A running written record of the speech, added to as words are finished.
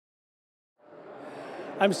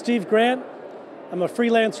I'm Steve Grant. I'm a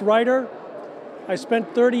freelance writer. I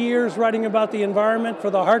spent 30 years writing about the environment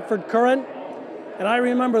for the Hartford Courant, and I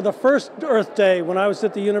remember the first Earth Day when I was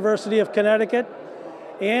at the University of Connecticut,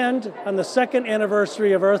 and on the second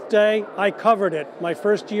anniversary of Earth Day, I covered it, my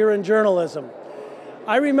first year in journalism.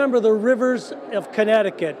 I remember the rivers of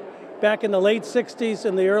Connecticut back in the late 60s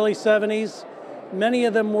and the early 70s. Many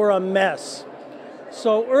of them were a mess.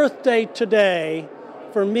 So Earth Day today,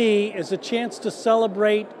 for me, is a chance to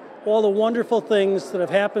celebrate all the wonderful things that have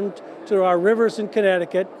happened to our rivers in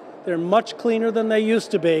Connecticut. They're much cleaner than they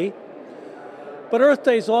used to be. But Earth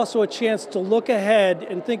Day is also a chance to look ahead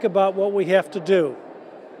and think about what we have to do.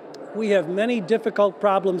 We have many difficult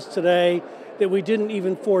problems today that we didn't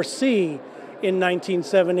even foresee in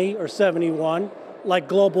 1970 or 71, like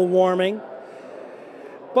global warming.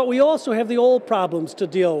 But we also have the old problems to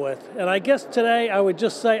deal with. And I guess today I would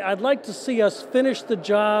just say I'd like to see us finish the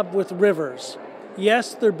job with rivers.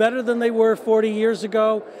 Yes, they're better than they were 40 years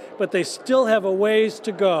ago, but they still have a ways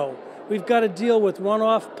to go. We've got to deal with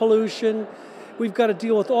runoff pollution. We've got to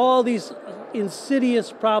deal with all these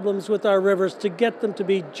insidious problems with our rivers to get them to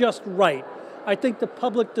be just right. I think the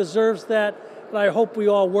public deserves that, and I hope we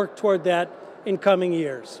all work toward that in coming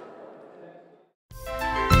years.